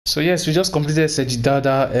So yes, we just completed Sergi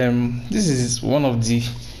Darder. This is one of the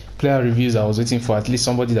player reviews I was waiting for. At least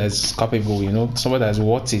somebody that is capable, you know, somebody that is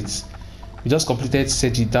worth it. We just completed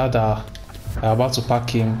Sergi Darder. We're about to pack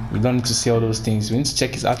him. We don't need to see all those things. We need to check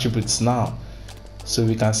his attributes now. So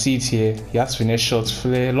we can see it here. He has finesse shots,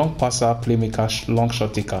 flair, long passer, playmaker, long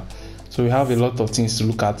shot taker. So we have a lot of things to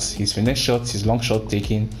look at. His finesse shots, his long shot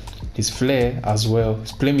taking, his flair as well.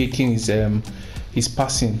 His playmaking is his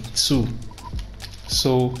passing too.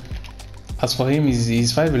 So as for him,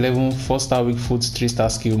 he's 5'11", 4-star weak foot, 3-star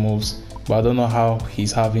skill moves. But I don't know how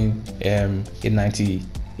he's having a 90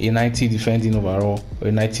 defending overall, or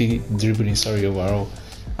a 90 dribbling, sorry, overall.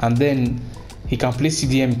 And then he can play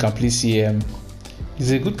CDM, he can play CM.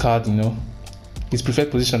 He's a good card, you know. His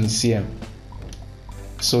preferred position is CM.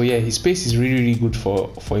 So yeah, his pace is really good for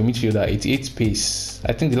a midfielder. 88 pace.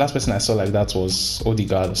 I think the last person I saw like that was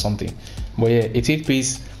ODINY'S or something. But yeah, 88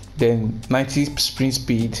 pace, then 90 sprint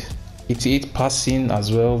speed, 88 passing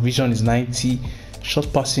as well. Vision is 90,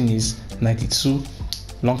 short passing is 92,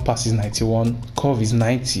 long pass is 91, curve is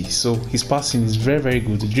 90. So his passing is very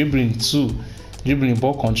good. Dribbling too, dribbling,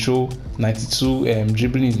 ball control 92,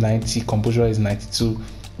 dribbling is 90, composure is 92,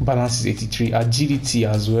 balance is 83, agility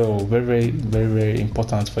as well, very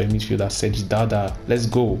important for a midfielder. Sergi Darder, let's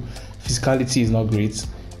go. Physicality is not great,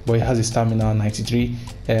 but he has a stamina 93.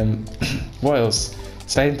 What else?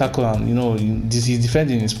 Sliding tackle, and you know, his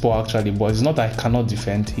defending is poor actually, but it's not that he cannot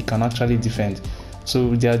defend, he can actually defend.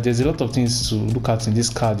 So there's a lot of things to look at in this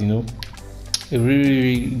card, you know, a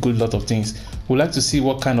really good lot of things. We'd like to see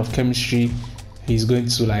what kind of chemistry he's going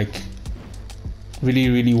to like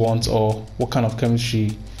really want, or what kind of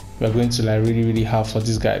chemistry we are going to like really have for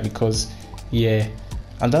this guy, because yeah.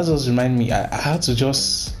 And that just remind me, I could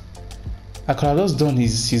have just done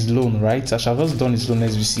his loan, right? I should have just done his loan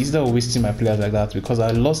SBC instead of wasting my players like that, because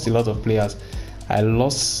I lost a lot of players. I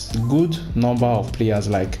lost good number of players,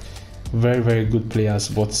 like very good players,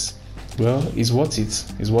 but well, it's worth it.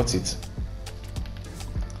 It's worth it.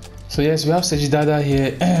 So yes, we have Sergi Darder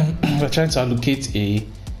here. We're trying to allocate a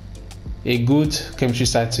good chemistry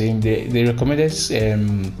side to him. They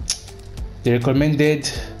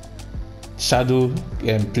recommended shadow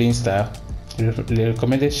playing style. They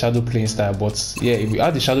recommended shadow playing style, but yeah, if we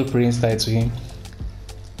add the shadow playing style to him,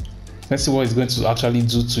 let's see what it's going to actually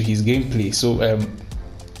do to his gameplay. So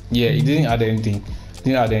yeah, it didn't add anything.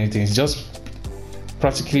 It's just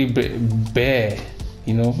practically bare,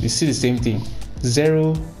 you know. You see the same thing,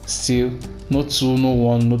 0 still, no 2, no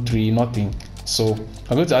 1, no 3, nothing. So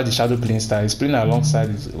I'm going to add the shadow playing style. He's playing alongside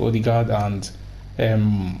ODINY'S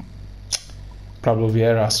and Pablo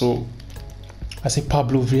Vieira. So I say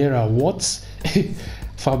Pablo Vieira, what?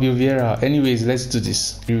 Fabio Vieira. Anyways, let's do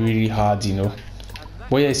this. Really hard, you know.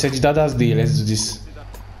 But yeah, it's Sergi Darder's day. Let's do this.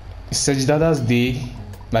 It's Sergi Darder's day.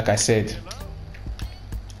 Like I said,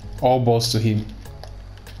 all balls to him.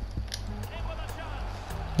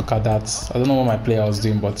 Look at that. I don't know what my player was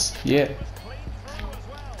doing, but yeah.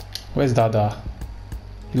 Where's Darder?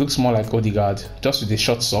 He looks more like ODINY'S, just with the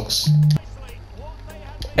short socks.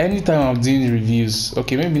 Anytime I'm doing reviews,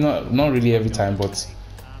 okay, maybe not really every time, but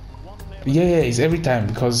yeah, it's every time,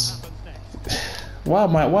 because why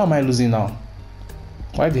am I losing now?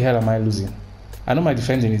 Why the hell am I losing? I know my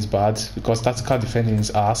defending is bad, because tactical defending is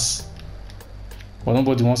ass, but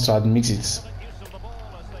nobody wants to admit it.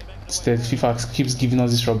 Instead, FIFA keeps giving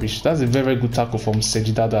us this rubbish. That's a very good tackle from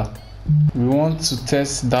Sergi Darder. We want to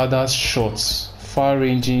test Darder's shots,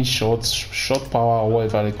 far-ranging shots, shot power, or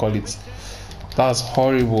whatever they call it. That's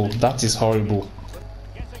horrible. That is horrible.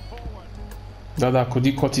 Darder, could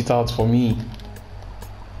you cut it out for me?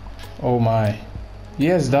 Oh my.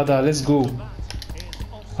 Yes, Darder, let's go.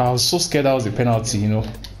 I was so scared that was a penalty, you know.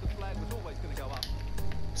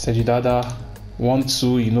 Sergi Darder,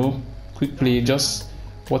 1-2, you know. Quick play, just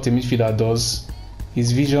what a midfielder does.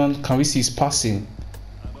 His vision, can we see his passing?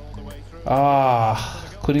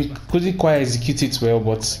 Couldn't quite execute it well,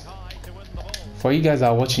 but for you guys that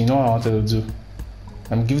are watching, you know what I wanted to do.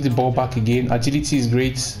 I'm giving the ball back again. Agility is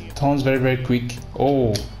great. Turns very quick.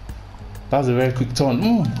 Oh, that's a very quick turn.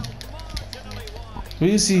 Will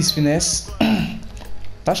you see his finesse?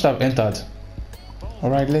 That should have entered.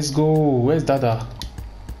 Alright, let's go. Where's Darder?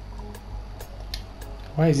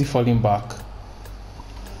 Why is he falling back?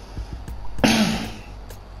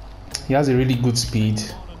 He has a really good speed.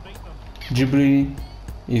 Dribbling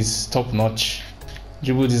is top notch.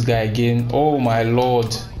 Dribble this guy again. Oh my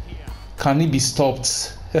lord. Can he be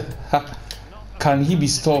stopped? Can he be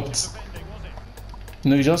stopped?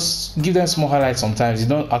 You know, you just give them small highlights sometimes. You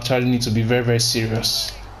don't actually need to be very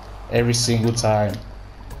serious every single time.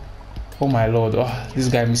 Oh my lord. Oh, this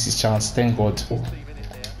guy missed his chance. Thank God.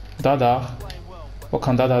 Darder. What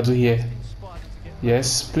can Darder do here?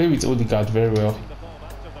 Yes, play with Odegaard very well.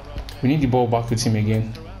 We need the ball back with him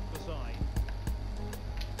again.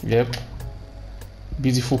 Yep.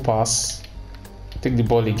 Beautiful pass. Take the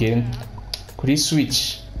ball again. Could he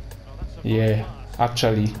switch? Yeah,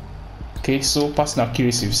 actually. Okay, so passing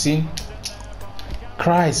accuracy. You've seen.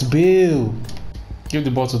 Christ, Bale. Give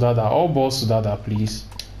the ball to Darder. All balls to Darder, please.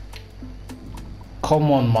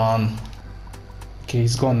 Come on, man. Okay,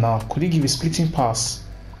 he's gone now. Could he give a splitting pass?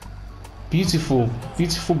 Beautiful.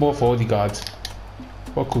 Beautiful ball for Odegaard.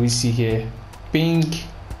 What could we see here? Ping.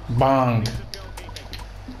 Bang.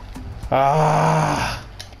 Ah.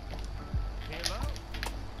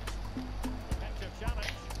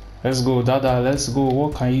 Let's go, Darder. Let's go.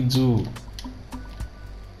 What can you do?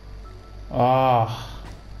 Ah.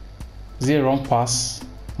 Is it a wrong pass?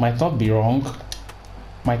 Might not be wrong.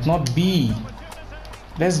 Might not be.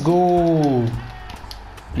 Let's go.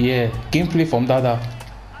 Yeah. Gameplay from Darder.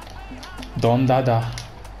 Don Darder.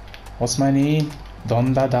 What's my name?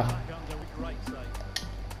 Don Darder.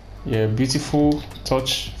 Yeah, beautiful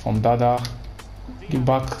touch from Darder. Give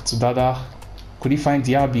back to Darder. Could he find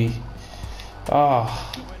Diaby?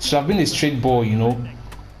 Ah, should have been a straight ball, you know.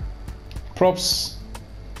 Props.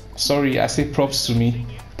 Sorry, I say props to me.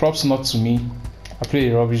 Props not to me. I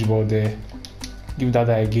played a rubbish ball there. Give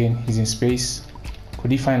Darder again. He's in space.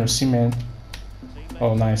 Could he find Osimhen?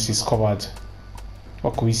 Oh, nice. He's covered.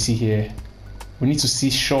 What could we see here? We need to see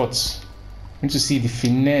shots. We need to see the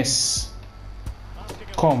finesse.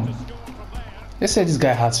 Come. Let's say this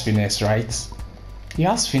guy has finesse, right? He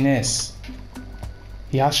has finesse.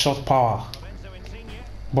 He has shot power.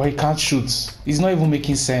 But he can't shoot. It's not even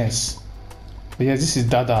making sense. But yeah, this is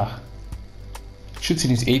Darder.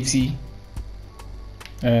 Shooting is 80.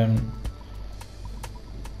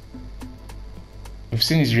 We've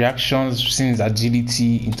seen his reactions, we've seen his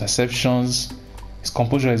agility, interceptions. His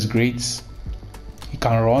composure is great. He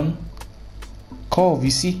can run. Curve,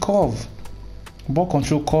 you see, curve. Ball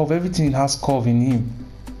control, curve. Everything has curve in him.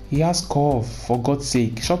 He has curve, for God's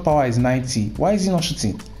sake. Shot power is 90. Why is he not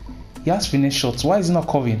shooting? He has finesse shots. Why is he not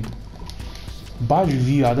curving? Bad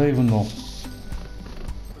review, I don't even know.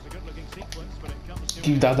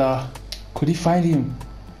 Give Darder. Could he find him?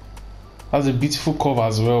 That's a beautiful curve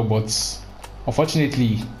as well, but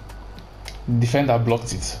unfortunately, the defender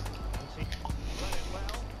blocked it.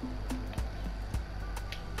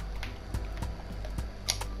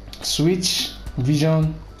 Switch,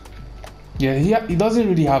 vision. Yeah, he doesn't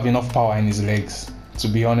really have enough power in his legs, to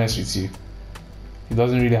be honest with you. He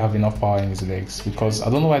doesn't really have enough power in his legs, because I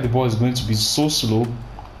don't know why the ball is going to be so slow.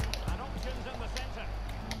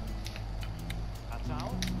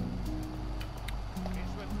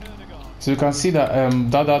 So you can see that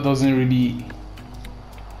Darder doesn't really...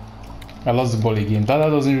 I lost the ball again.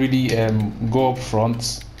 Darder doesn't really go up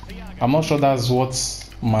front. I'm not sure that's what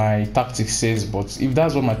my tactics says, but if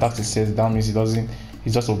that's what my tactics says, that means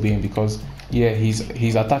he's just obeying, because yeah,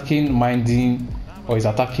 his attacking minding or his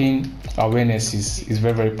attacking awareness is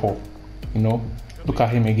very, very poor. You know, look at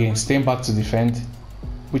him again, staying back to defend,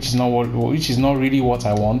 which is not really what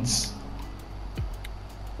I want.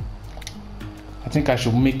 I think I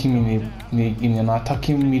should make him in an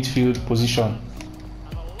attacking midfield position.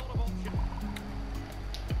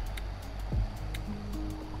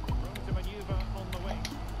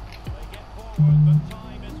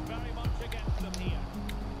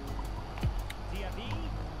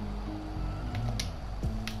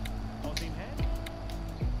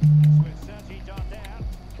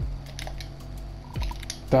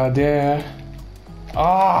 Darder.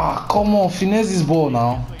 Ah, come on, finesse this ball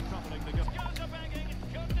now.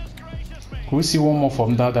 Can we see one more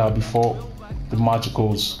from Darder before the match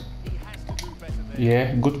goes?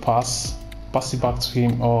 Yeah, good pass. Pass it back to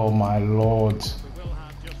him. Oh my lord.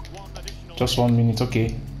 Just 1 minute,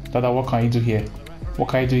 okay. Darder, what can you do here? What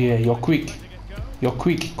can you do here? You're quick. You're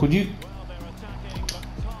quick. Could you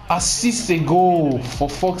assist a goal, for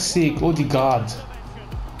fuck's sake? Odegaard.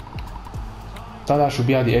 Darder should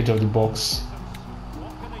be at the edge of the box.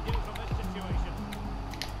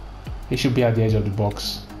 He should be at the edge of the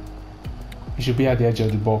box. He should be at the edge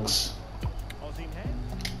of the box.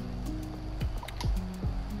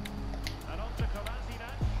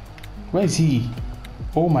 Where is he?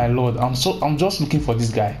 Oh my lord, I'm just looking for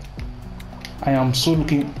this guy. I am so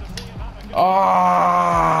looking.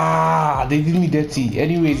 Ah, they did me dirty.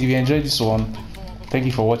 Anyways, if you enjoyed this one, thank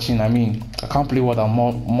you for watching. I mean, I can't play more than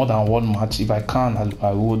one match. If I can,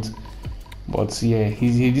 I would. But yeah,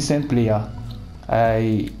 he's a decent player.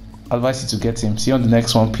 I advise you to get him. See you on the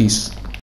next one. Peace.